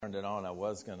Turned it on, I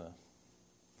was going to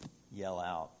yell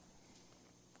out,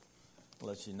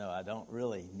 let you know I don't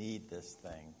really need this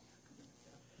thing.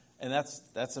 And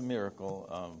that's a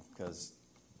miracle because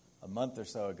a month or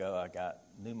so ago I got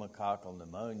pneumococcal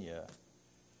pneumonia.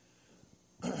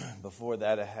 Before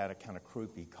that I had a kind of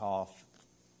croupy cough,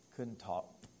 couldn't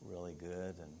talk really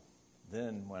good. And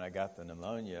then when I got the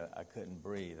pneumonia, I couldn't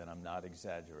breathe, and I'm not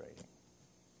exaggerating.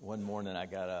 One morning I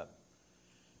got up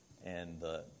and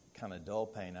the kind of dull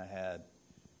pain I had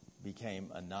became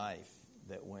a knife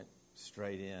that went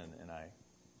straight in, and I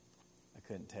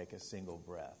couldn't take a single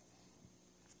breath.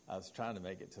 I was trying to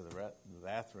make it to the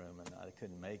bathroom, and I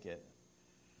couldn't make it.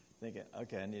 Thinking,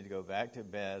 okay, I need to go back to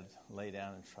bed, lay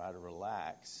down, and try to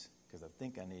relax, because I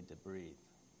think I need to breathe.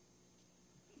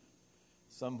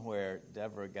 Somewhere,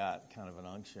 Deborah got kind of an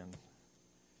unction,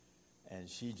 and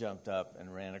she jumped up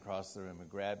and ran across the room and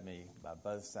grabbed me by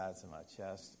both sides of my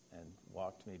chest and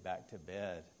walked me back to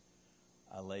bed.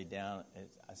 I laid down, and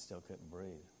I still couldn't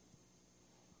breathe.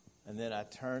 And then I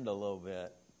turned a little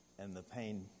bit, and the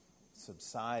pain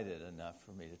subsided enough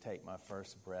for me to take my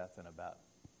first breath in about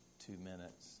 2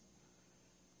 minutes.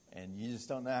 And you just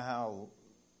don't know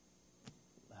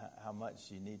how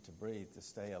much you need to breathe to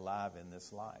stay alive in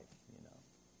this life, you know.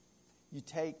 You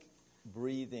take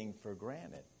breathing for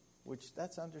granted, which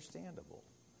that's understandable.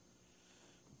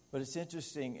 But it's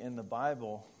interesting in the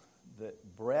Bible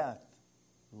that breath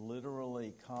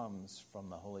literally comes from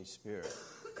the Holy Spirit.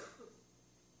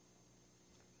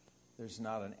 There's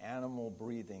not an animal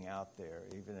breathing out there,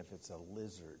 even if it's a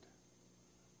lizard,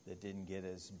 that didn't get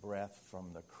his breath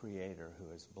from the Creator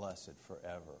who is blessed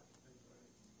forever.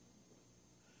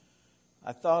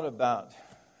 I thought about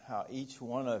how each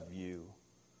one of you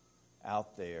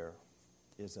out there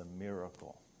is a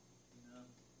miracle.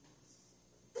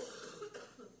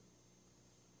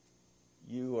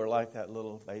 You are like that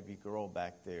little baby girl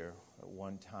back there at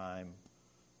one time,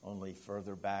 only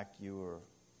further back you were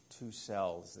two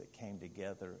cells that came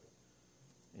together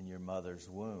in your mother's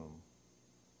womb.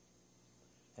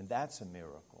 And that's a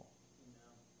miracle.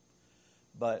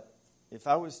 But if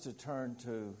I was to turn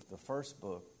to the first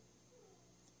book,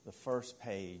 the first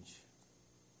page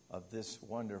of this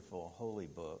wonderful holy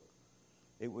book,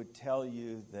 it would tell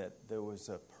you that there was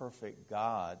a perfect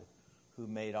God who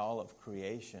made all of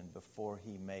creation before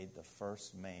he made the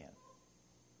first man.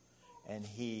 And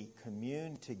he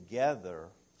communed together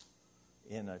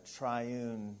in a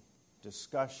triune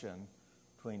discussion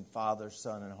between Father,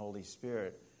 Son, and Holy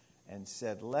Spirit and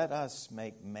said, let us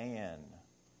make man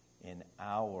in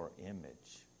our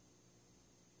image.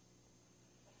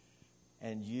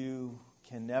 And you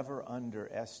can never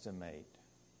underestimate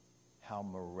how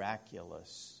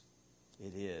miraculous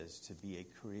it is to be a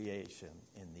creation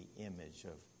in the image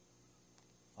of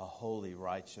a holy,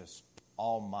 righteous,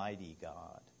 almighty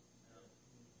God.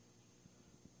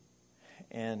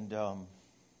 And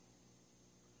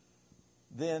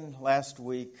then last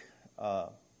week,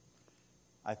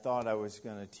 I thought I was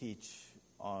going to teach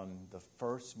on the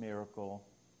first miracle,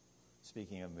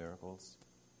 speaking of miracles,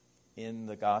 in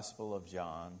the Gospel of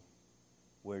John,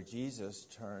 where Jesus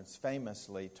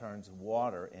famously turns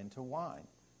water into wine.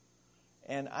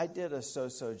 And I did a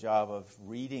so-so job of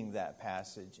reading that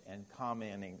passage and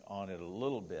commenting on it a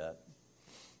little bit.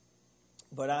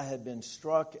 But I had been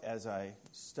struck as I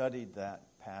studied that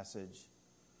passage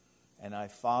and I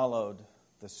followed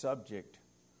the subject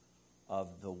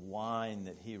of the wine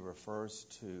that he refers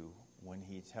to when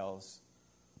he tells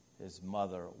his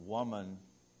mother, woman,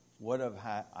 what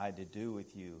have I to do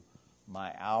with you?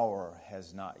 My hour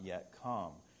has not yet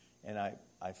come. And I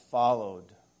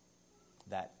followed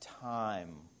that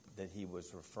time that he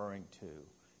was referring to.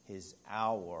 His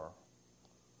hour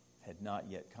had not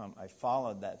yet come. I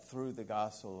followed that through the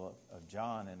Gospel of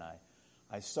John, and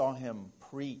I saw him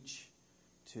preach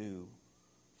to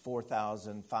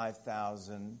 4,000,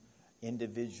 5,000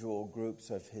 individual groups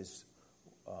of his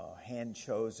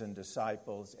hand-chosen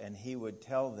disciples, and he would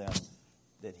tell them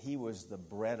that he was the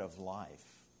bread of life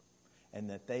and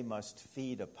that they must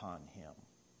feed upon him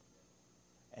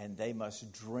and they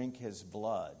must drink his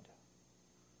blood.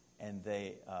 And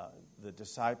the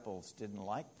disciples didn't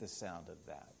like the sound of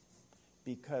that,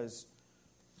 because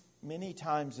many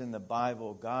times in the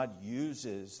Bible, God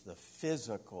uses the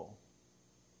physical,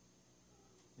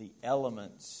 the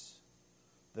elements,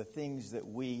 the things that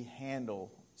we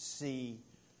handle, see,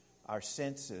 our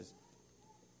senses.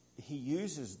 He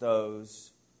uses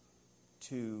those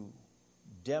to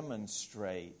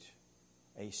demonstrate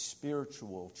a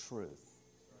spiritual truth.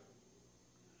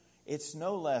 It's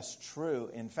no less true.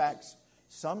 In fact,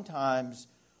 sometimes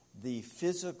the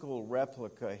physical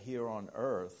replica here on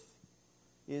earth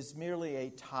is merely a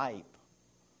type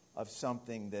of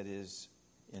something that is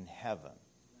in heaven.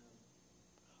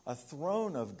 A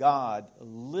throne of God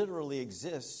literally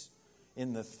exists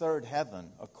in the third heaven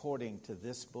according to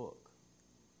this book.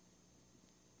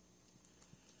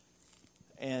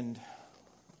 And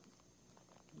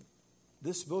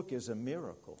this book is a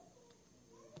miracle.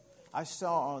 I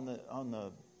saw on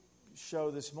the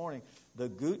show this morning, the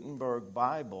Gutenberg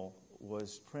Bible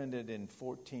was printed in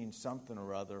 14 something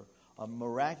or other.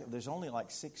 There's only like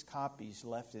 6 copies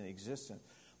left in existence.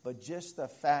 But just the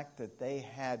fact that they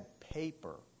had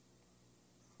paper,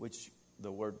 which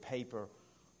the word paper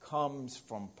comes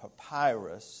from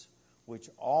papyrus, which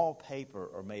all paper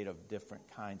are made of different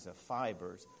kinds of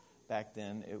fibers. Back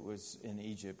then, it was in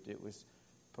Egypt, it was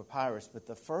papyrus. But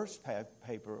the first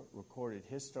paper recorded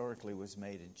historically was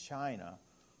made in China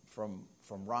from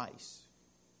rice.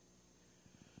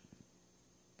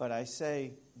 But I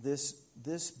say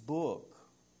this book,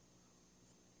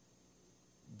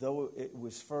 though it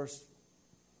was first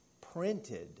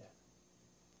printed,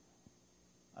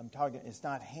 I'm talking, it's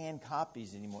not hand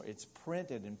copies anymore. It's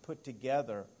printed and put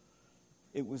together.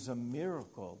 It was a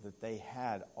miracle that they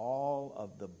had all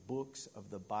of the books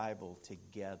of the Bible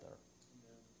together.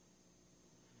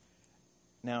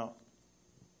 Now,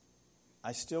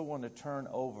 I still want to turn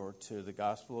over to the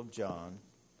Gospel of John,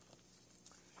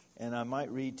 and I might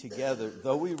read together,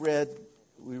 though we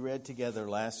read together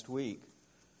last week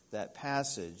that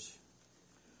passage.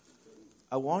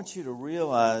 I want you to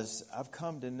realize, I've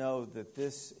come to know that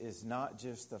this is not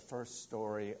just the first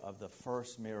story of the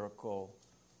first miracle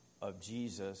of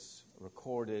Jesus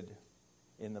recorded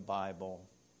in the Bible,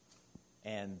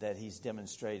 and that he's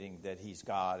demonstrating that he's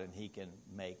God and he can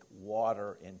make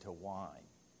water into wine.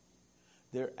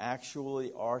 There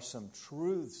actually are some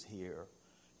truths here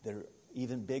that are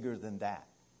even bigger than that.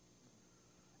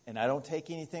 And I don't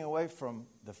take anything away from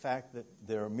the fact that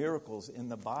there are miracles in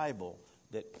the Bible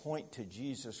that point to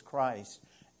Jesus Christ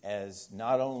as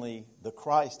not only the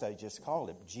Christ I just called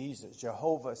him, Jesus,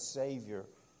 Jehovah Savior,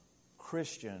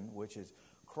 Christian, which is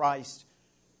Christ,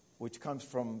 which comes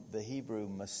from the Hebrew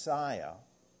Messiah.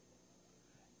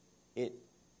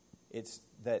 It's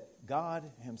that God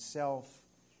himself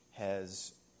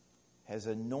has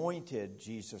anointed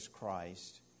Jesus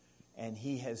Christ, and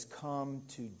he has come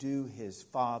to do his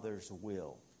Father's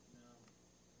will.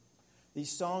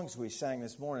 These songs we sang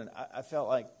this morning, I felt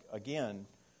like, again,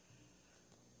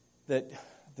 that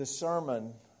the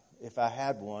sermon, if I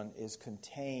had one, is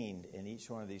contained in each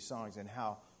one of these songs, and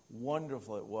how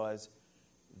wonderful it was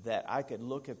that I could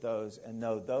look at those and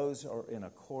know those are in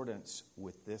accordance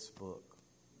with this book.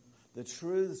 The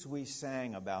truths we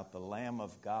sang about the Lamb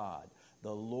of God,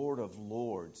 the Lord of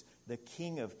Lords, the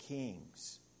King of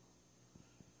Kings,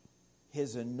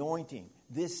 his anointing,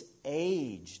 this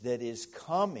age that is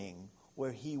coming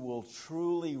where he will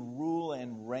truly rule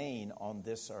and reign on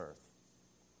this earth.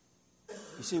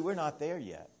 You see, we're not there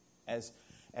yet.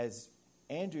 As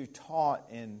Andrew taught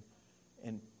in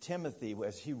Timothy,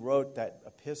 as he wrote that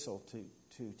epistle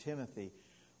to Timothy,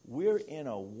 we're in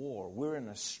a war. We're in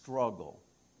a struggle.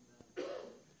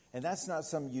 And that's not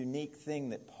some unique thing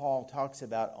that Paul talks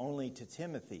about only to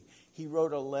Timothy. He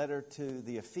wrote a letter to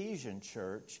the Ephesian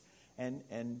church, and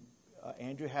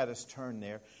Andrew had us turn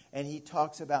there, and he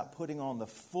talks about putting on the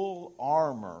full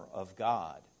armor of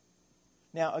God.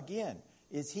 Now, again,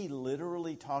 is he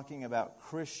literally talking about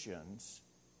Christians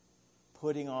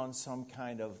putting on some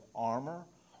kind of armor?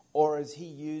 Or is he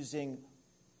using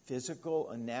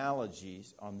physical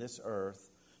analogies on this earth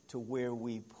to where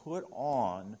we put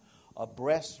on a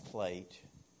breastplate?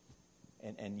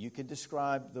 And you can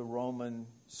describe the Roman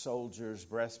soldier's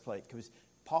breastplate, because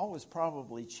Paul was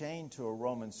probably chained to a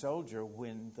Roman soldier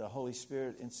when the Holy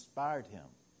Spirit inspired him.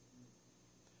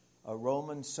 A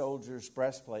Roman soldier's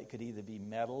breastplate could either be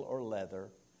metal or leather,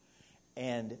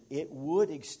 and it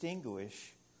would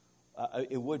extinguish,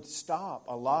 it would stop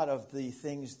a lot of the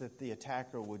things that the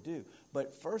attacker would do.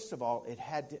 But first of all,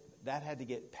 that had to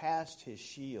get past his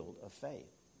shield of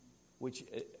faith, which,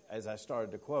 as I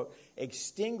started to quote,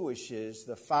 extinguishes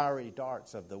the fiery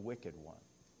darts of the wicked one.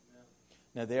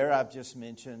 Now there I've just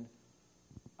mentioned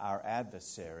our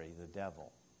adversary, the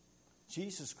devil.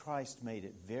 Jesus Christ made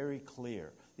it very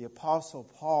clear. The Apostle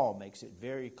Paul makes it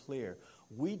very clear.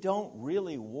 We don't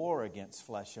really war against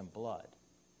flesh and blood.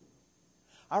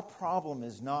 Our problem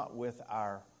is not with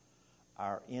our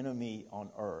enemy on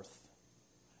earth.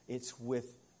 It's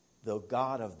with the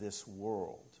God of this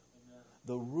world,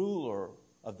 the ruler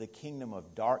of the kingdom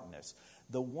of darkness,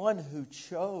 the one who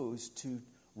chose to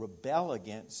rebel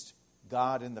against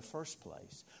God in the first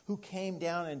place, who came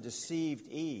down and deceived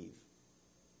Eve,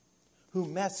 who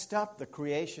messed up the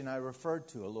creation I referred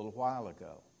to a little while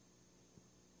ago.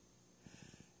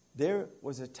 There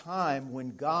was a time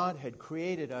when God had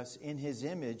created us in His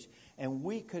image, and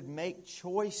we could make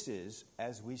choices,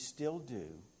 as we still do.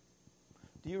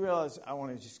 Do you realize, I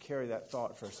want to just carry that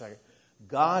thought for a second.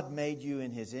 God made you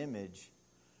in His image.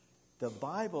 The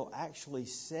Bible actually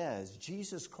says,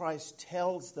 Jesus Christ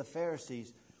tells the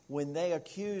Pharisees, when they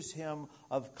accuse Him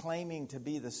of claiming to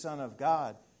be the Son of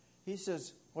God, He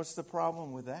says, what's the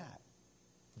problem with that?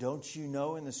 Don't you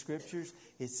know in the Scriptures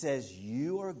it says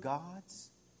you are gods?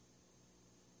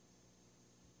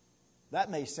 That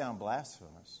may sound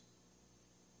blasphemous,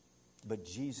 but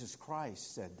Jesus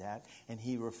Christ said that, and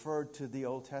He referred to the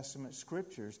Old Testament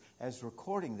Scriptures as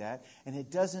recording that, and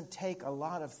it doesn't take a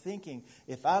lot of thinking.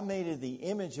 If I'm made in the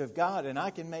image of God and I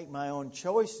can make my own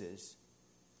choices,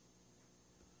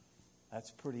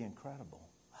 that's pretty incredible.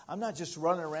 I'm not just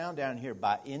running around down here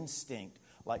by instinct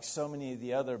like so many of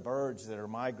the other birds that are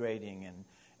migrating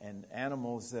and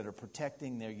animals that are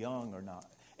protecting their young or not.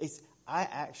 I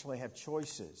actually have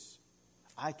choices.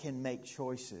 I can make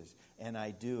choices, and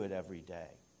I do it every day.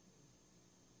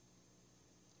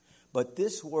 But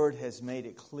this word has made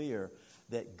it clear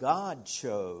that God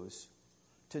chose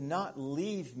to not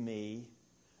leave me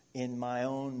in my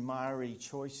own miry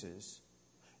choices.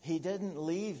 He didn't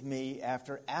leave me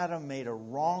after Adam made a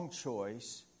wrong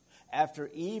choice,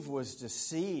 after Eve was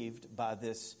deceived by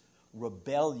this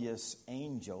rebellious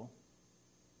angel.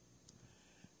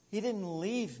 He didn't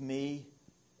leave me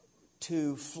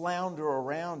to flounder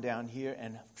around down here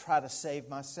and try to save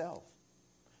myself.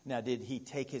 Now, did He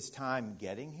take His time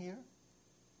getting here?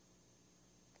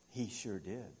 He sure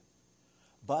did.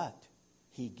 But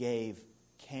He gave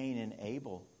Cain and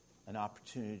Abel an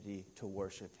opportunity to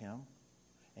worship Him.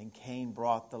 And Cain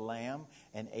brought the lamb,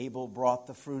 and Abel brought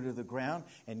the fruit of the ground.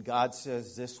 And God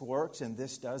says this works and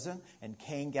this doesn't. And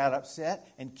Cain got upset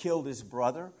and killed his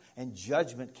brother, and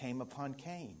judgment came upon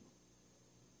Cain.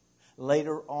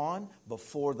 Later on,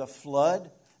 before the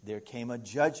flood, there came a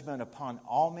judgment upon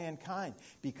all mankind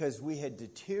because we had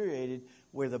deteriorated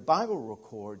where the Bible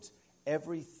records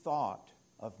every thought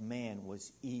of man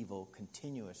was evil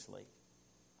continuously.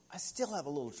 I still have a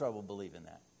little trouble believing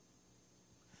that.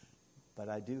 But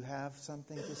I do have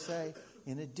something to say.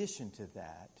 In addition to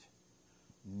that,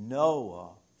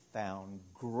 Noah found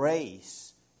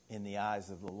grace in the eyes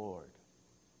of the Lord.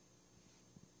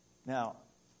 Now,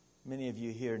 many of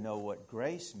you here know what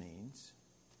grace means.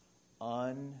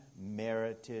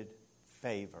 Unmerited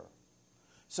favor.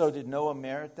 So did Noah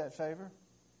merit that favor?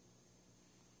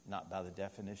 Not by the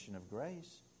definition of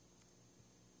grace.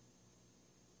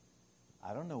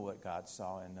 I don't know what God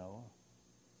saw in Noah.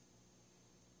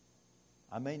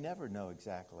 I may never know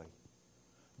exactly.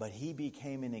 But he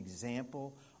became an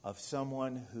example of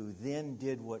someone who then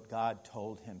did what God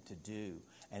told him to do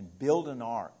and build an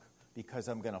ark because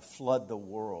I'm going to flood the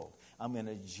world. I'm going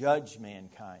to judge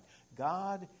mankind.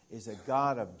 God is a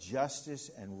God of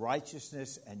justice and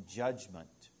righteousness and judgment.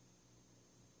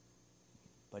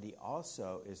 But He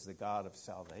also is the God of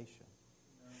salvation.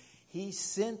 He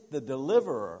sent the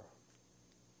deliverer,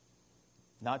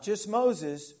 not just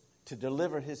Moses, to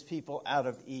deliver His people out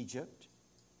of Egypt.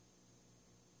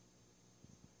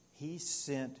 He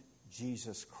sent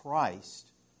Jesus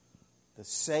Christ, the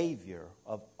Savior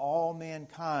of all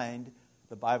mankind,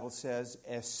 the Bible says,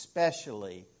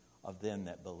 especially of them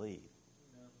that believe.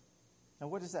 Now,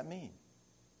 what does that mean?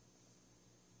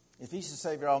 If He's the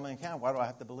Savior of all mankind, why do I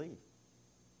have to believe?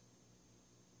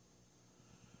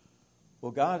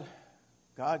 Well,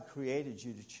 God created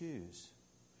you to choose.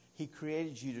 He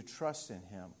created you to trust in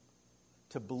Him,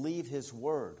 to believe His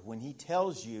word. When He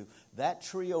tells you that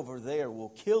tree over there will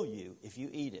kill you if you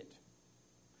eat it.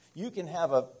 You can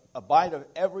have a bite of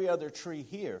every other tree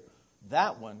here.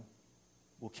 That one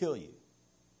will kill you.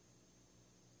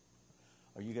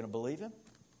 Are you going to believe Him?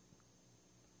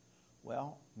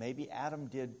 Well, maybe Adam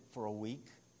did for a week.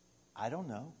 I don't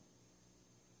know.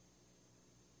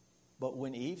 But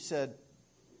when Eve said,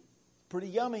 pretty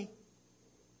yummy,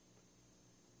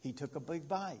 he took a big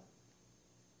bite.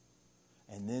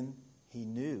 And then he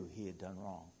knew he had done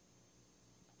wrong.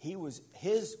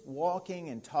 His walking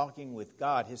and talking with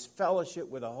God, his fellowship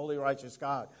with a holy, righteous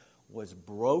God was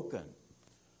broken.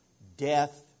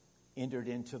 Death entered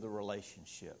into the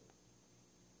relationship.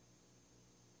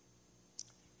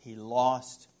 He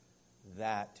lost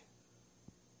that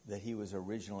he was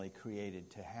originally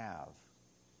created to have.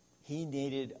 He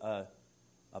needed a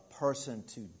person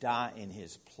to die in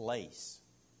his place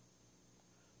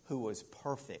who was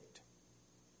perfect.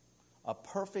 A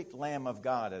perfect Lamb of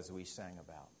God, as we sang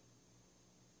about.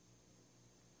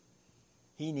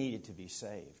 He needed to be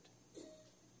saved.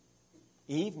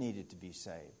 Eve needed to be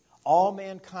saved. All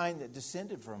mankind that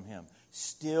descended from him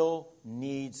still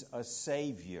needs a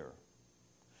Savior.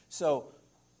 So,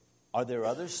 are there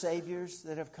other Saviors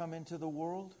that have come into the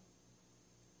world?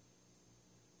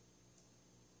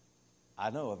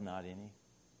 I know of not any.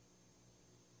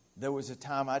 There was a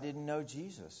time I didn't know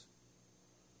Jesus.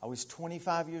 I was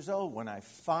 25 years old when I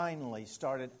finally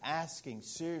started asking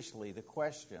seriously the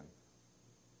question,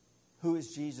 who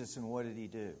is Jesus and what did he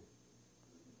do?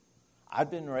 I'd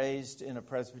been raised in a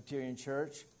Presbyterian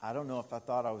church. I don't know if I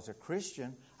thought I was a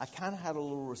Christian. I kind of had a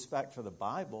little respect for the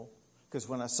Bible, because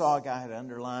when I saw a guy had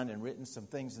underlined and written some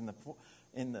things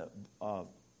in the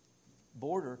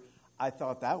border, I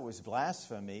thought that was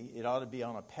blasphemy. It ought to be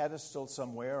on a pedestal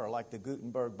somewhere, or like the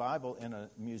Gutenberg Bible in a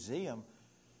museum.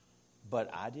 But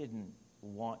I didn't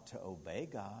want to obey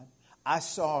God. I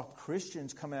saw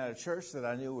Christians coming out of church that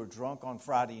I knew were drunk on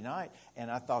Friday night,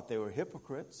 and I thought they were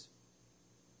hypocrites.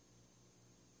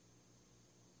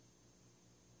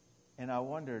 And I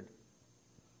wondered,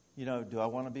 do I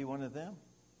want to be one of them?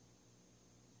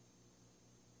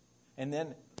 And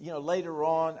then, later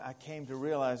on, I came to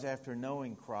realize after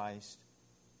knowing Christ,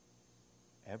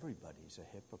 everybody's a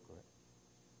hypocrite.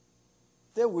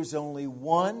 There was only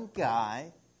one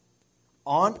guy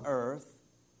on earth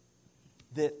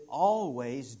that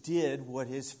always did what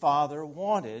his Father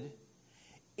wanted,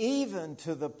 even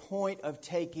to the point of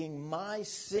taking my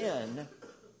sin,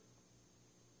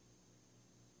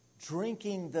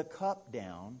 drinking the cup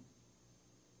down,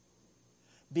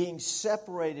 being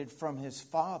separated from his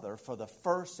Father for the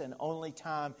first and only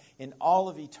time in all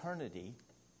of eternity,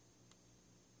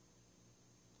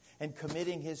 and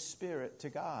committing his spirit to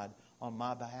God on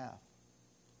my behalf.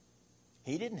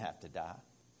 He didn't have to die.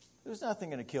 There was nothing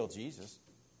going to kill Jesus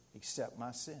except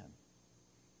my sin.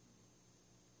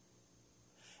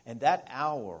 And that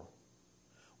hour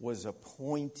was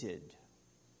appointed.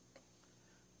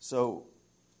 So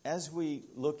as we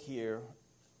look here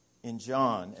in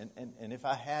John, and if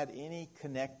I had any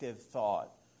connective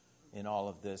thought in all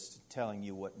of this, telling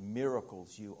you what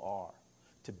miracles you are,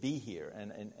 to be here,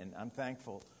 and I'm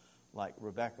thankful, like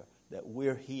Rebecca, that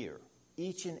we're here.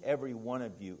 Each and every one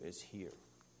of you is here,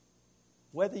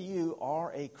 whether you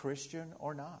are a Christian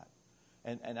or not.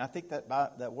 And I think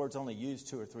that word's only used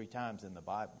 2 or 3 times in the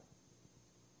Bible.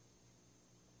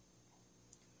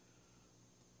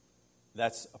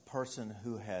 That's a person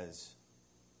who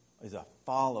is a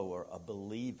follower, a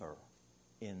believer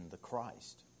in the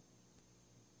Christ.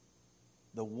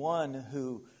 The one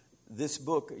who, this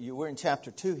book, we're in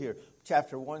chapter 2 here.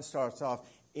 Chapter 1 starts off,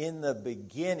 in the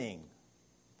beginning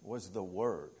was the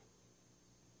Word.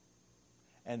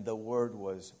 And the Word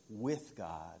was with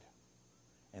God.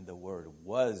 And the Word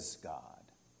was God.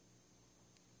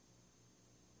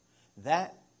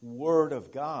 That Word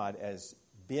of God, as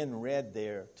been read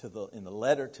there in the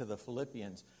letter to the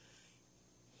Philippians,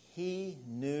 he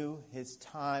knew his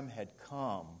time had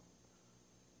come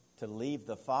to leave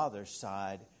the Father's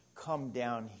side, come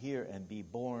down here and be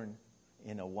born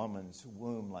in a woman's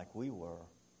womb like we were,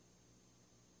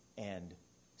 and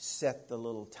set the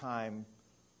little time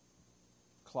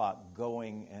clock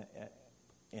going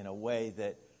in a way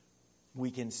that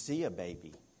we can see a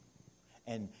baby.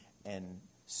 And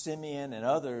Simeon and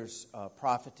others, a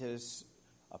prophetess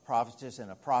and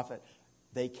a prophet,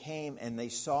 they came and they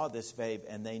saw this babe,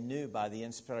 and they knew by the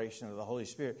inspiration of the Holy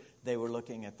Spirit they were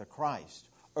looking at the Christ.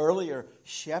 Earlier,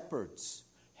 shepherds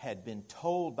had been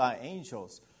told by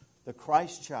angels, the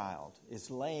Christ child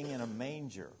is laying in a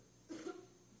manger.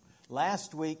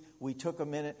 Last week, we took a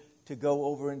minute to go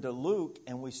over into Luke,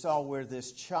 and we saw where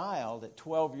this child at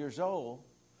 12 years old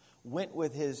went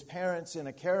with his parents in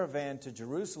a caravan to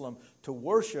Jerusalem to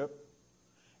worship,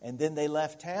 and then they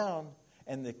left town,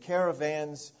 and the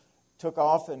caravans took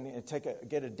off and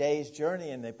get a day's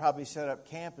journey, and they probably set up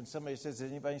camp, and somebody says, has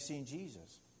anybody seen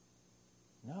Jesus?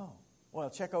 No. Well,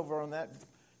 check over on that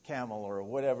camel or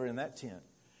whatever in that tent.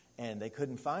 And they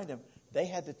couldn't find him. They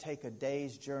had to take a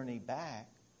day's journey back,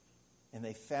 and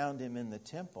they found him in the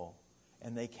temple.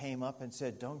 And they came up and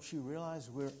said, don't you realize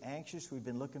we're anxious? We've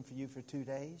been looking for you for 2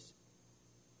 days.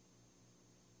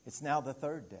 It's now the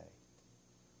 3rd day.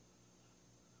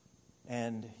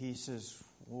 And he says,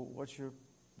 well, what's your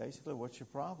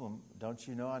problem? Don't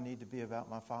you know I need to be about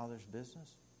my Father's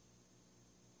business?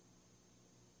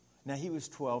 Now, he was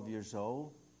 12 years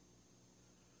old.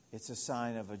 It's a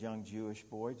sign of a young Jewish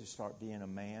boy to start being a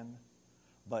man.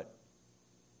 But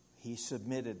he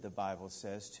submitted, the Bible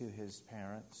says, to his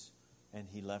parents, and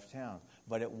he left town.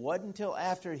 But it wasn't until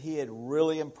after he had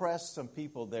really impressed some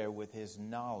people there with his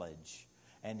knowledge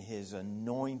and his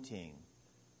anointing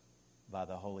by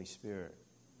the Holy Spirit.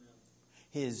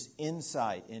 His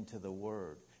insight into the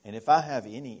Word. And if I have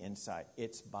any insight,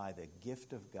 it's by the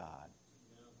gift of God.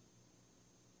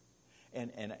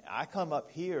 And I come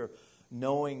up here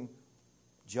knowing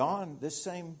John, this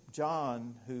same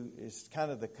John, who is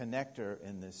kind of the connector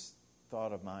in this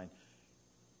thought of mine,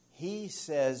 he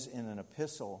says in an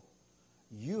epistle,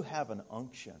 you have an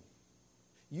unction.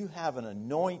 You have an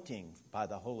anointing by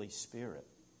the Holy Spirit.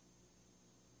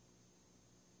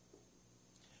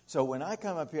 So when I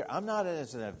come up here, I'm not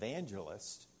as an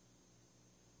evangelist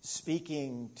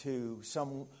speaking to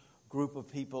some group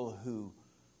of people who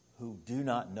do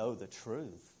not know the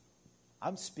truth.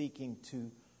 I'm speaking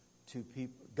to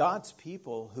people, God's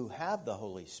people who have the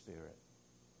Holy Spirit.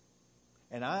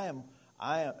 And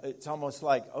it's almost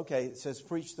like, okay, it says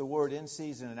preach the word in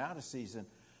season and out of season.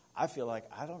 I feel like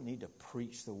I don't need to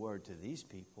preach the word to these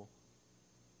people.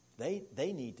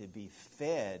 They need to be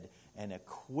fed and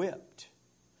equipped,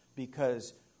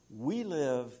 because we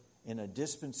live in a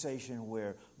dispensation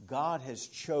where God has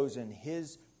chosen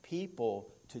His people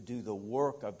to do the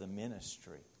work of the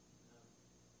ministry.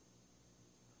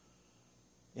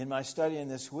 In my studying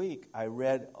this week, I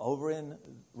read over in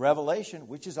Revelation,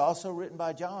 which is also written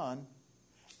by John,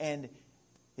 and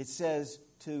it says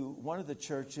to one of the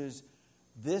churches,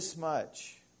 this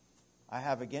much I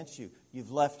have against you.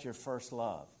 You've left your first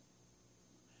love.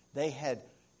 They had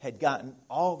gotten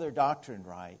all their doctrine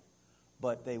right,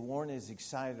 but they weren't as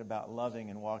excited about loving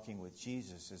and walking with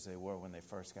Jesus as they were when they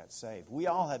first got saved. We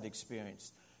all have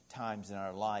experienced times in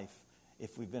our life,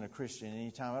 if we've been a Christian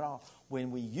any time at all, when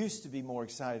we used to be more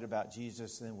excited about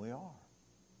Jesus than we are.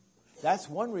 That's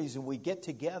one reason we get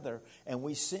together and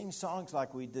we sing songs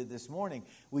like we did this morning.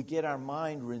 We get our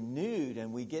mind renewed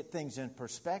and we get things in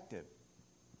perspective.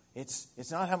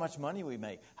 It's not how much money we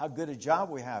make, how good a job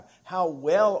we have, how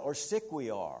well or sick we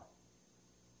are.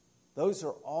 Those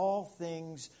are all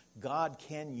things God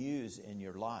can use in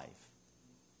your life.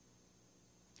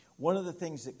 One of the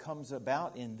things that comes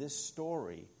about in this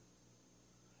story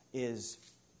is,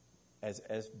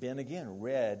 as Ben again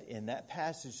read in that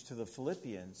passage to the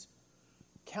Philippians,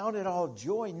 count it all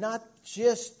joy, not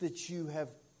just that you have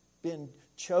been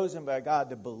chosen by God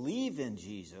to believe in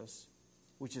Jesus,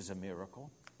 which is a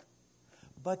miracle,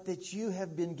 but that you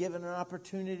have been given an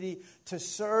opportunity to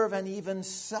serve and even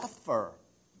suffer.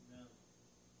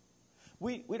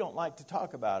 We don't like to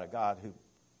talk about a God who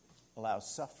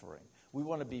allows suffering. We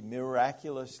want to be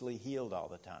miraculously healed all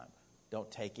the time.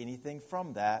 Don't take anything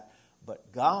from that.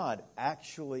 But God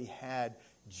actually had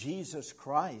Jesus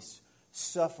Christ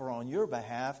suffer on your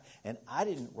behalf. And I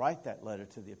didn't write that letter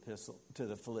to the epistle to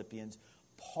the Philippians.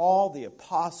 Paul the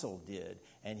apostle did.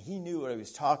 And he knew what he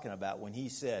was talking about when he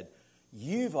said,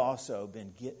 you've also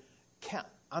been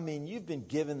you've been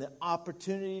given the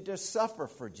opportunity to suffer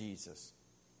for Jesus.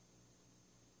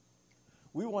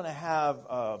 We want to have,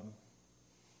 I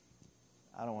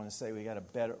don't want to say we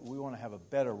want to have a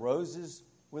bed of roses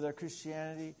with our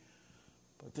Christianity.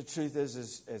 But the truth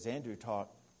is, as Andrew taught,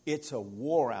 it's a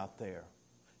war out there.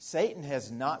 Satan has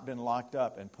not been locked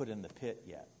up and put in the pit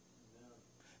yet.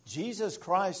 Jesus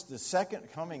Christ, the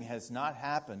second coming, has not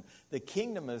happened. The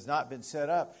kingdom has not been set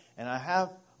up. And I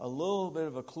have a little bit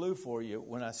of a clue for you.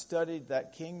 When I studied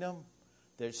that kingdom,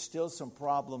 there's still some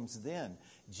problems then.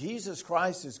 Jesus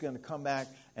Christ is going to come back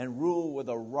and rule with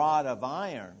a rod of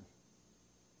iron.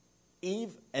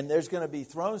 And there's going to be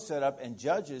thrones set up and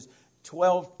judges,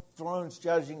 12 thrones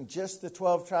judging just the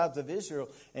 12 tribes of Israel,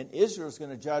 and Israel's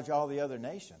going to judge all the other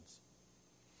nations.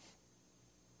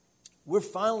 We're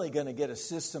finally going to get a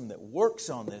system that works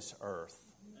on this earth.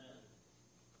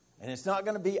 And it's not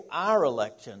going to be our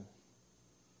election.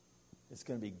 It's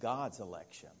going to be God's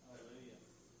election.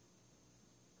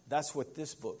 That's what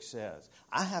this book says.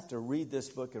 I have to read this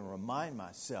book and remind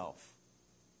myself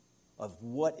of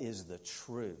what is the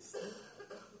truth.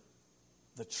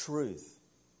 The truth.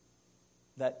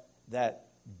 That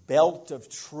belt of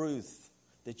truth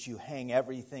that you hang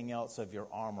everything else of your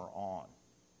armor on.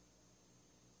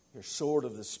 Your sword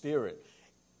of the Spirit.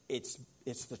 It's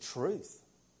the truth.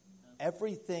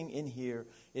 Everything in here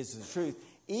is the truth.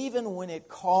 Even when it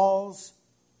calls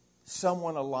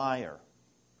someone a liar.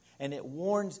 And it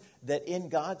warns that in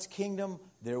God's kingdom,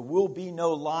 there will be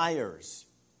no liars.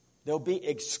 They'll be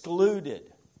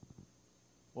excluded.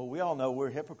 Well, we all know we're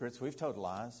hypocrites. We've told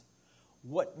lies.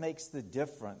 What makes the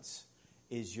difference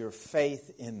is your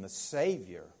faith in the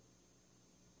Savior.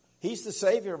 He's the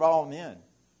Savior of all men,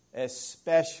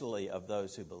 especially of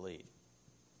those who believe.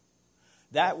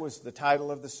 That was the title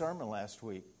of the sermon last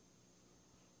week.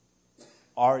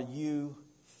 Are you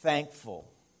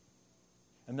thankful?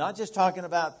 I'm not just talking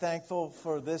about thankful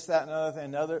for this, that,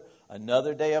 and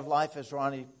another day of life, as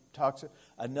Ronnie talks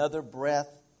another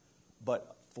breath,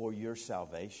 but for your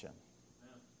salvation.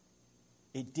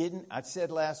 It didn't, I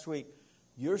said last week,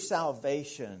 your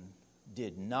salvation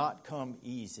did not come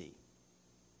easy.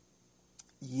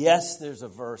 Yes, there's a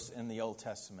verse in the Old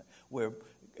Testament where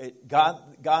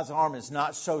God's arm is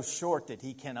not so short that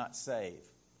he cannot save.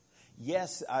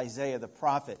 Yes, Isaiah the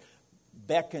prophet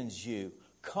beckons you,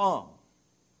 come,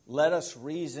 let us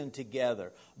reason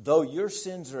together. Though your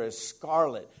sins are as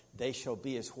scarlet, they shall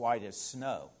be as white as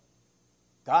snow.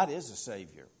 God is a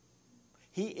Savior.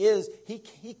 He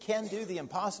can do the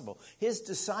impossible. His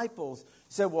disciples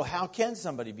said, well, how can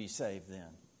somebody be saved then?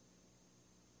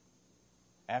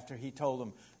 After he told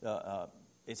them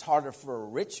it's harder for a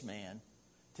rich man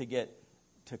to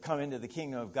come into the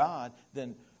kingdom of God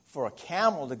than for a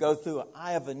camel to go through an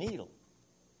eye of a needle.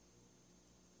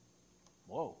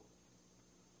 Whoa.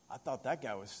 I thought that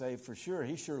guy was saved for sure.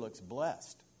 He sure looks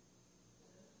blessed.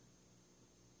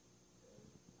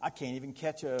 I can't even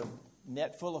catch a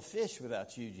net full of fish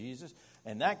without you, Jesus.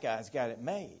 And that guy's got it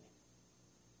made.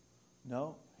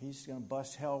 No, he's going to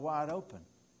bust hell wide open.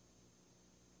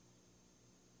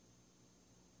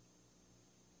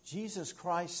 Jesus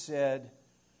Christ said,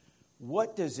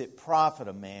 what does it profit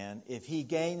a man if he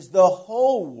gains the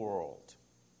whole world?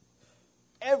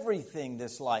 Everything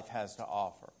this life has to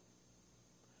offer.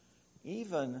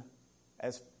 Even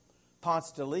as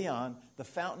Ponce de Leon, the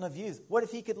fountain of youth, what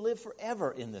if he could live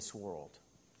forever in this world?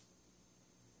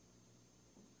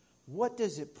 What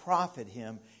does it profit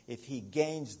him if he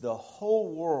gains the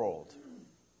whole world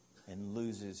and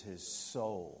loses his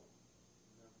soul?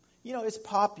 You know, it's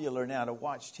popular now to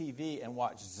watch TV and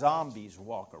watch zombies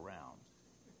walk around.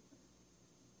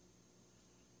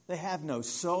 They have no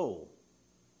soul.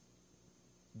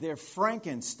 They're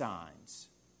Frankensteins.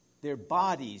 Their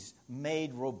bodies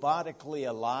made robotically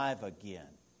alive again.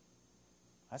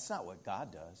 That's not what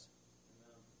God does.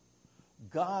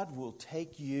 God will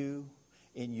take you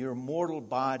in your mortal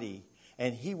body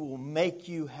and he will make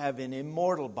you have an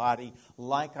immortal body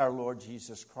like our Lord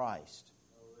Jesus Christ.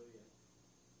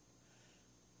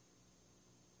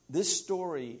 This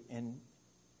story in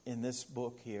this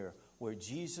book here, where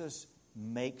Jesus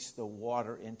makes the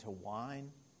water into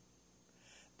wine,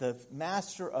 the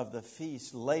master of the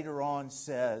feast later on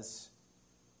says,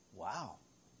 wow,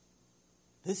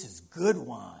 this is good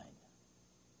wine.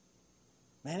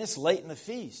 Man, it's late in the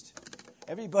feast.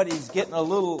 Everybody's getting a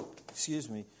little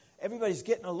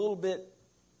bit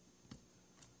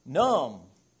numb.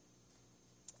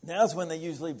 Now's when they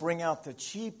usually bring out the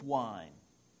cheap wine.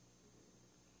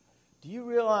 Do you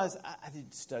realize, I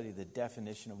didn't study the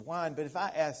definition of wine, but if I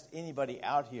asked anybody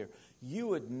out here, you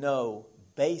would know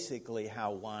basically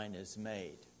how wine is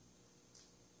made.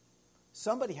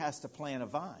 Somebody has to plant a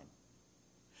vine.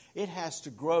 It has to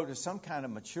grow to some kind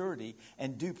of maturity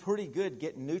and do pretty good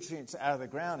getting nutrients out of the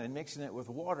ground and mixing it with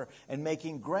water and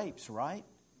making grapes, right?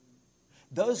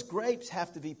 Those grapes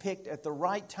have to be picked at the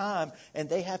right time and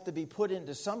they have to be put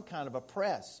into some kind of a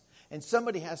press. And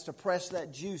somebody has to press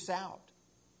that juice out.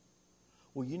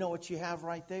 Well, you know what you have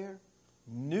right there?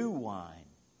 New wine.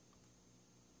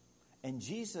 And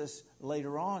Jesus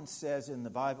later on says in the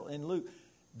Bible, in Luke,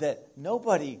 that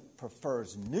nobody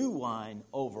prefers new wine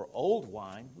over old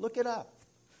wine. Look it up.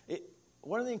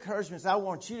 One of the encouragements I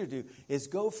want you to do is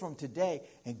go from today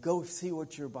and go see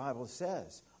what your Bible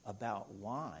says about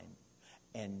wine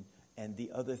and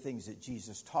the other things that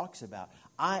Jesus talks about.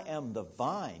 I am the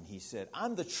vine, he said.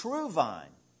 I'm the true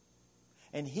vine.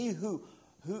 And he who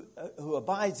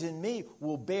abides in me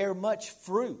will bear much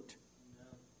fruit.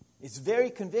 It's very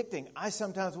convicting. I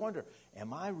sometimes wonder,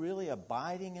 am I really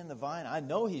abiding in the vine? I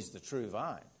know he's the true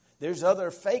vine. There's other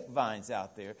fake vines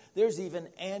out there. There's even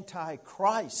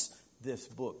Antichrist, this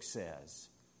book says.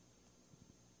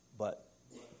 But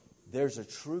there's a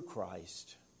true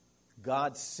Christ.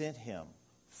 God sent him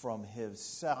from his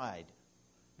side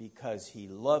because he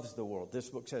loves the world.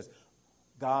 This book says,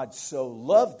 God so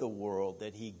loved the world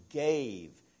that he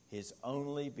gave his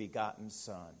only begotten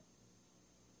Son,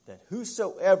 that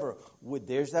whosoever would,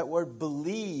 there's that word,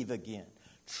 believe again,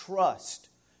 trust.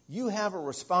 You have a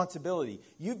responsibility.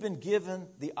 You've been given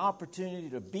the opportunity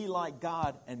to be like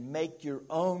God and make your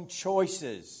own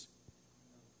choices.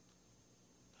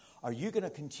 Are you going to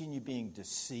continue being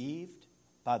deceived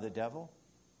by the devil?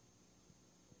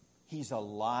 He's a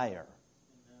liar,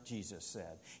 Jesus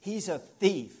said. He's a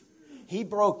thief. He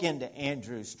broke into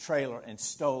Andrew's trailer and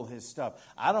stole his stuff.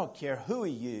 I don't care who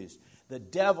he used. The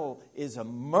devil is a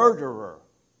murderer.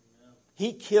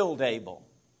 He killed Abel.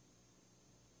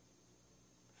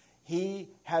 He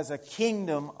has a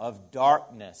kingdom of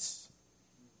darkness.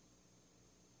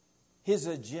 His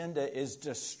agenda is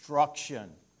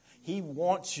destruction. He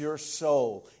wants your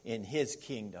soul in His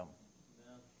kingdom.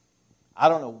 I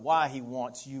don't know why He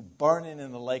wants you burning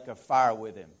in the lake of fire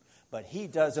with Him, but He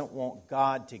doesn't want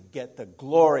God to get the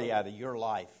glory out of your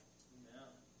life.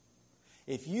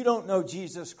 If you don't know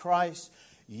Jesus Christ,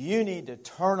 you need to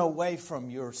turn away from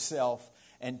yourself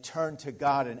and turn to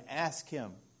God and ask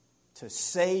Him to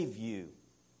save you.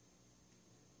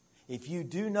 If you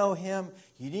do know Him,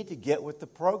 you need to get with the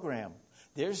program.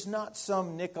 There's not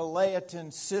some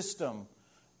Nicolaitan system.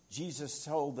 Jesus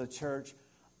told the church,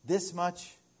 this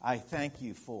much I thank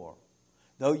you for.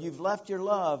 Though you've left your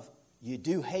love, you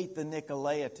do hate the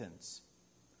Nicolaitans.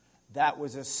 That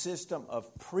was a system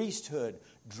of priesthood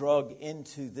drug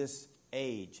into this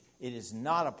age. It is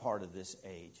not a part of this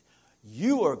age.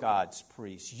 You are God's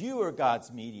priest. You are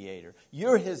God's mediator.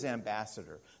 You're His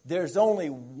ambassador. There's only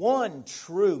one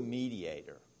true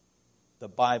mediator. The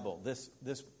Bible, this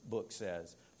book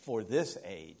says, for this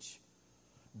age,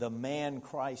 the man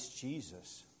Christ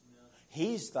Jesus.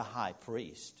 He's the high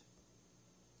priest.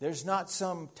 There's not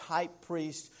some type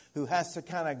priest who has to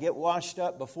kind of get washed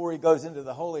up before he goes into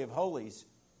the Holy of Holies.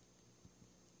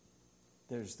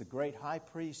 There's the great high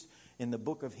priest in the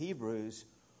book of Hebrews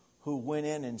who went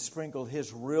in and sprinkled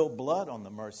his real blood on the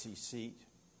mercy seat.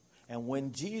 And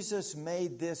when Jesus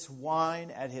made this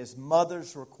wine at His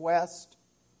mother's request,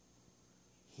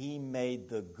 He made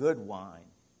the good wine.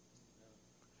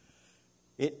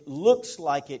 It looks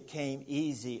like it came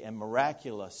easy and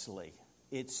miraculously.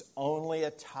 It's only a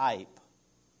type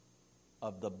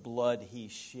of the blood He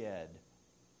shed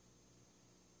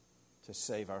to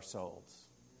save our souls.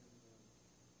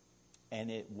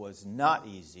 And it was not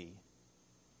easy.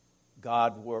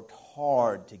 God worked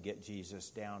hard to get Jesus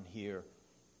down here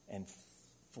and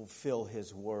fulfill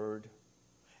His word.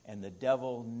 And the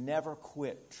devil never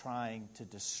quit trying to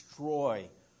destroy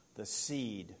the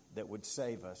seed that would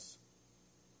save us.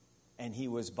 And he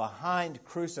was behind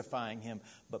crucifying Him.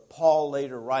 But Paul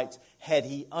later writes, had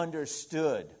he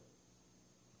understood,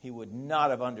 he would not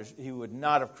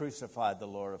have crucified the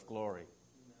Lord of glory.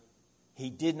 He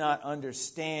did not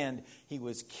understand He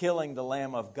was killing the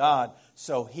Lamb of God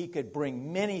so He could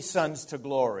bring many sons to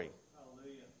glory.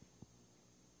 Hallelujah.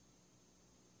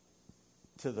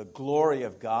 To the glory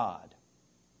of God,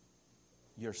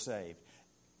 you're saved.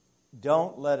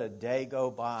 Don't let a day go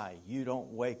by. You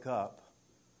don't wake up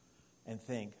and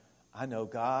think, I know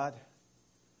God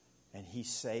and He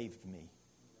saved me.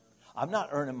 I'm not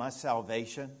earning my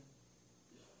salvation.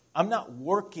 I'm not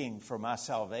working for my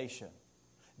salvation.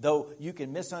 Though you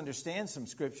can misunderstand some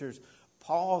scriptures,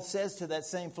 Paul says to that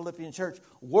same Philippian church,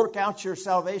 work out your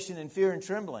salvation in fear and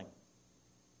trembling.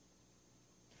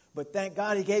 But thank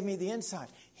God He gave me the insight.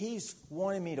 He's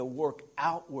wanting me to work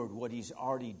outward what He's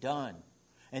already done.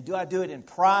 And do I do it in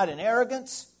pride and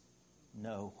arrogance?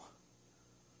 No.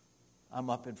 I'm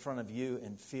up in front of you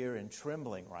in fear and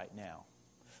trembling right now.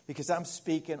 Because I'm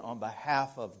speaking on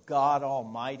behalf of God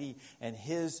Almighty and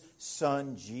His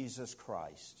Son, Jesus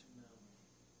Christ.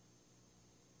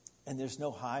 And there's no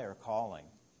higher calling.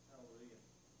 Hallelujah.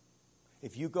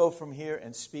 If you go from here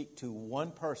and speak to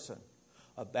one person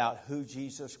about who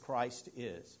Jesus Christ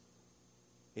is,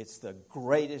 it's the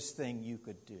greatest thing you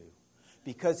could do.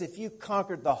 Because if you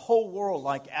conquered the whole world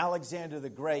like Alexander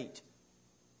the Great,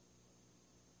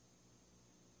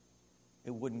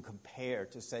 it wouldn't compare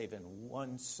to saving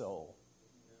one soul.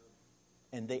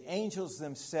 And the angels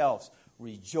themselves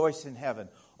rejoice in heaven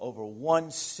over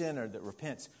one sinner that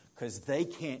repents, because they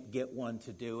can't get one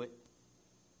to do it.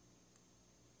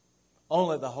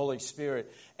 Only the Holy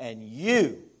Spirit and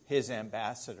you, His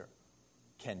ambassador,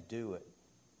 can do it.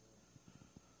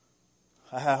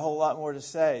 I had a whole lot more to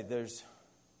say. There's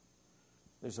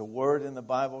a word in the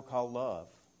Bible called love.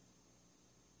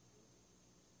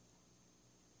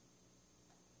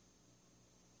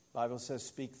 The Bible says,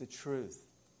 speak the truth,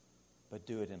 but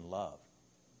do it in love.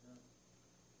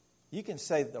 You can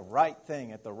say the right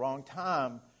thing at the wrong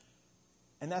time,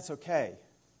 and that's okay.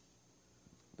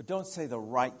 But don't say the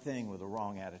right thing with the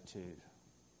wrong attitude.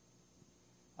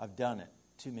 I've done it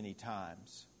too many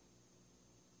times.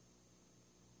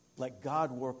 Let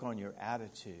God work on your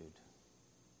attitude.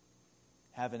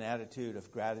 Have an attitude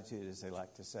of gratitude, as they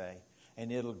like to say,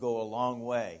 and it'll go a long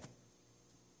way.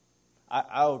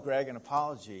 I owe Greg an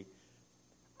apology.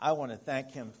 I want to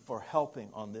thank him for helping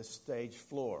on this stage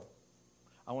floor.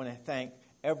 I want to thank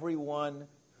everyone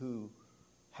who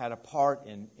had a part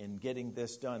in getting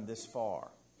this done this far.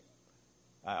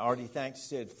 I already thanked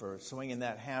Sid for swinging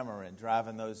that hammer and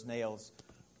driving those nails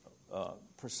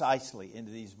precisely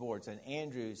into these boards. And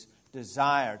Andrew's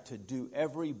desire to do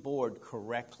every board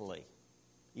correctly.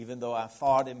 Even though I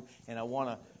fought him, and I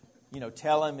want to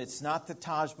tell him it's not the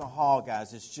Taj Mahal,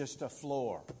 guys. It's just a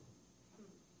floor.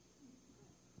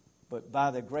 But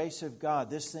by the grace of God,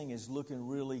 this thing is looking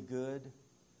really good.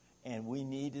 And we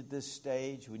needed this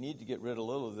stage. We need to get rid of a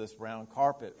little of this brown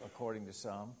carpet, according to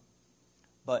some.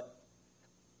 But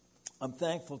I'm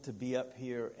thankful to be up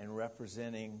here and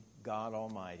representing God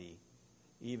Almighty,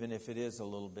 even if it is a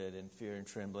little bit in fear and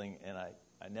trembling. And I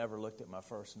never looked at my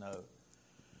first note,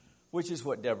 which is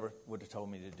what Deborah would have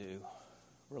told me to do.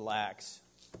 Relax.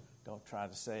 Don't try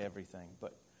to say everything.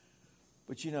 But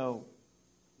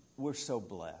we're so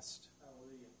blessed.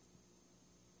 Hallelujah.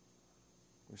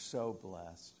 We're so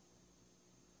blessed.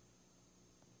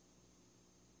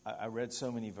 I read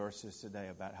so many verses today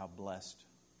about how blessed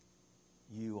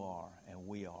you are and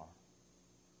we are.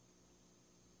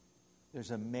 There's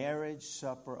a marriage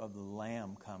supper of the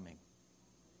Lamb coming.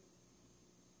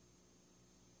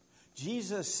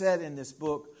 Jesus said in this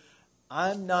book,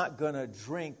 I'm not going to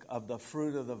drink of the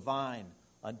fruit of the vine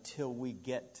until we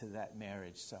get to that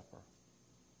marriage supper.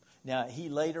 Now, he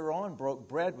later on broke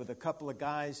bread with a couple of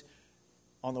guys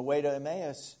on the way to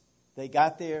Emmaus. They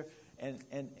got there and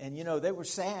they were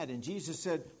sad. And Jesus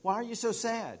said, why are you so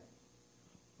sad?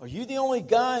 Are you the only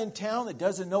guy in town that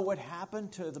doesn't know what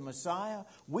happened to the Messiah?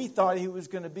 We thought he was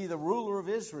going to be the ruler of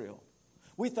Israel.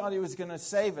 We thought he was going to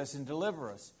save us and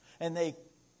deliver us. And they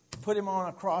put him on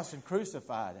a cross and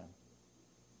crucified him.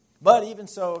 But even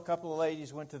so, a couple of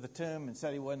ladies went to the tomb and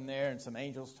said he wasn't there, and some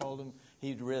angels told him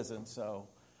he'd risen. So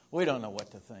we don't know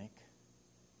what to think.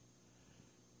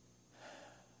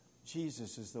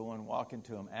 Jesus is the one walking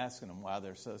to them, asking them why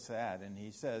they're so sad. And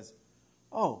he says,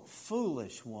 oh,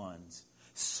 foolish ones,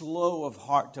 slow of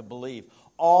heart to believe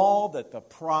all that the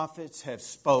prophets have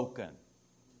spoken.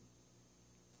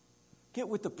 Get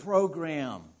with the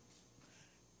program.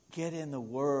 Get in the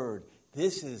Word.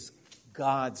 This is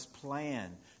God's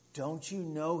plan. Don't you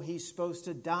know He's supposed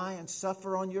to die and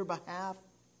suffer on your behalf?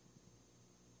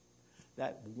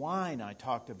 That wine I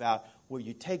talked about, where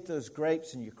you take those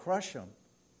grapes and you crush them.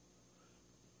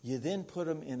 You then put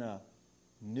them in a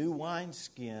new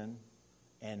wineskin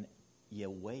and you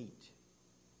wait.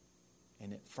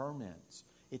 And it ferments.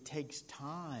 It takes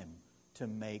time to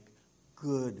make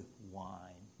good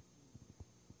wine.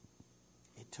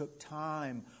 It took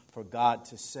time for God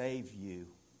to save you.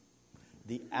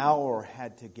 The hour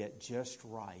had to get just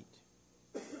right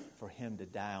for Him to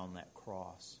die on that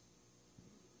cross.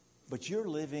 But you're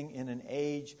living in an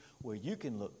age where you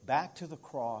can look back to the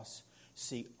cross,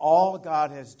 see all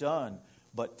God has done,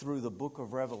 but through the book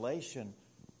of Revelation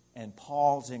and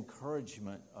Paul's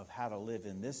encouragement of how to live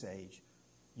in this age,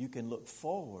 you can look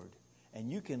forward and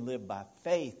you can live by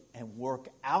faith and work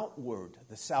outward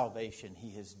the salvation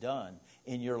He has done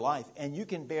in your life. And you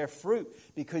can bear fruit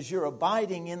because you're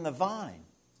abiding in the vine.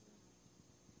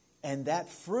 And that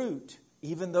fruit,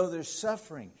 even though there's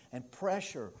suffering and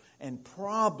pressure and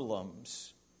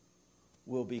problems,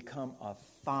 will become a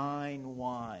fine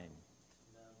wine.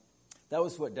 That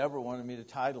was what Deborah wanted me to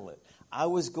title it. I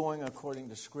was going according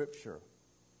to Scripture.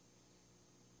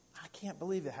 I can't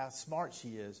believe it, how smart she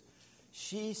is.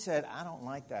 She said, I don't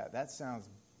like that. That sounds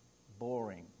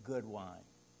boring. Good wine.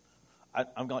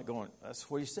 I'm not going, that's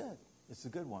what he said. It's a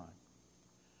good wine.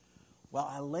 Well,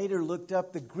 I later looked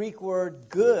up the Greek word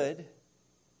good,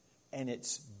 and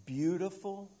it's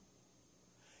beautiful.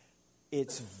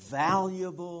 It's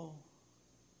valuable.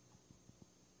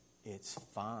 It's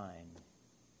fine.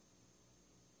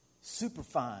 Super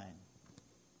fine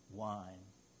wine.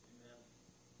 Amen.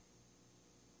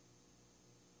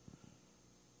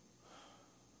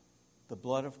 The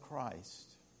blood of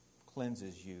Christ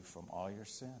cleanses you from all your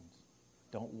sins.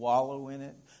 Don't wallow in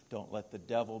it. Don't let the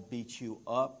devil beat you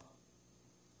up.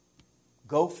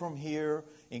 Go from here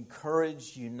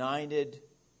encouraged, united.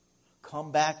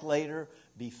 Come back later,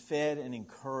 be fed and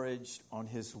encouraged on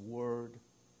His Word.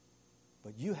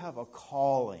 But you have a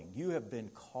calling. You have been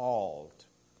called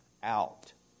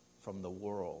out from the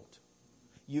world.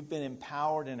 You've been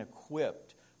empowered and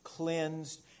equipped,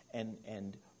 cleansed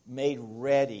and made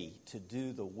ready to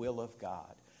do the will of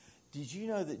God. Did you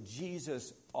know that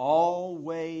Jesus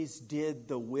always did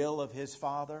the will of His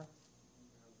Father?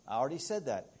 I already said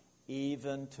that.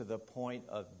 Even to the point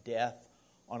of death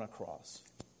on a cross.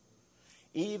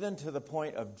 Even to the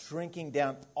point of drinking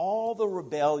down all the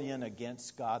rebellion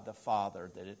against God the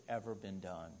Father that had ever been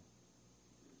done.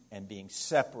 And being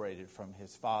separated from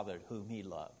His Father whom He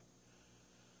loved.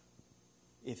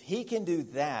 If He can do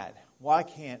that, why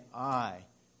can't I,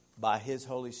 by His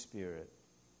Holy Spirit,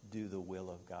 do the will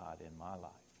of God in my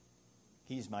life?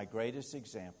 He's my greatest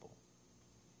example.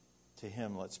 To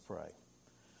Him, let's pray.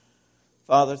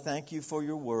 Father, thank You for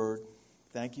Your Word.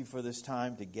 thank you for this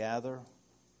time to gather.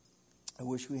 I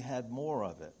wish we had more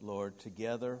of it, Lord,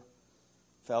 together,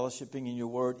 fellowshipping in your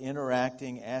word,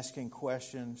 interacting, asking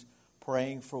questions,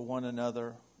 praying for one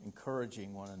another,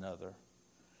 encouraging one another.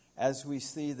 As we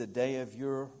see the day of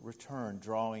your return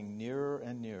drawing nearer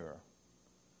and nearer,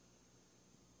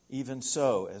 even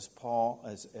so, as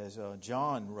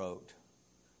John wrote,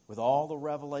 with all the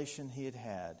revelation he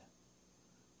had,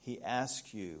 he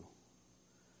asked you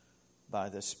by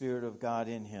the Spirit of God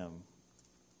in him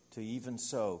to even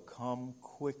so come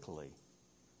quickly.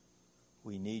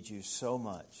 We need you so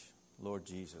much, Lord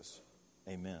Jesus.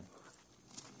 Amen.